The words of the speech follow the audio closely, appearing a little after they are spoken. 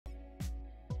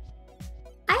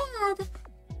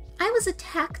was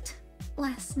attacked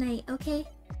last night, okay?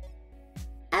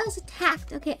 I was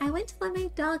attacked, okay? I went to let my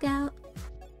dog out,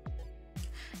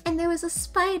 and there was a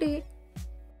spider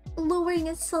lowering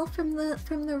itself from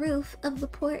the roof of the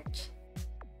porch.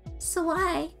 So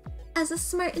I, as a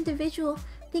smart individual,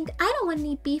 think I don't want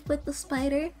any beef with the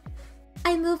spider.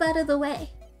 I move out of the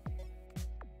way.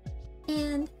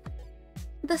 And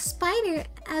the spider,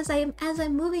 as I'm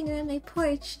moving around my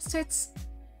porch, starts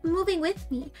moving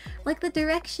with me. Like the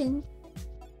direction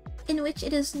in which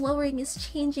it is lowering is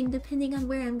changing depending on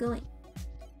where I'm going.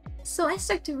 So I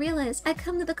start to realize, I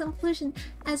come to the conclusion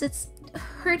as it's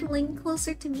hurtling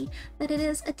closer to me that it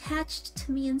is attached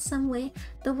to me in some way,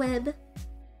 the web.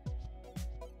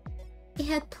 It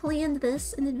had planned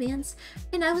this in advance,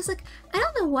 and I was like, I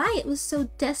don't know why it was so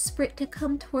desperate to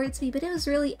come towards me, but it was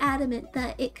really adamant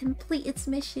that it complete its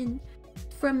mission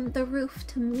from the roof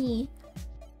to me.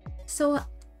 So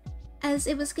as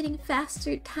it was getting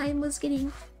faster, time was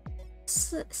getting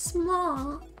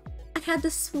small. I had to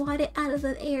swat it out of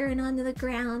the air and onto the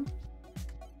ground.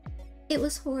 It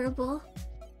was horrible.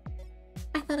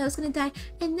 I thought I was gonna die.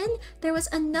 And then there was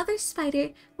another spider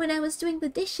when I was doing the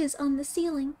dishes on the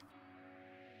ceiling.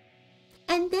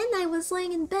 And then I was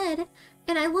laying in bed,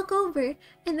 and I look over,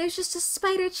 and there's just a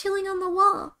spider chilling on the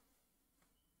wall.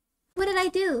 What did I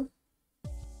do?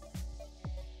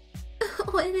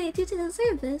 What did I do to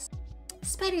deserve this?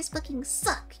 Spiders fucking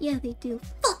suck. Yeah, they do.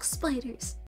 Fuck spiders.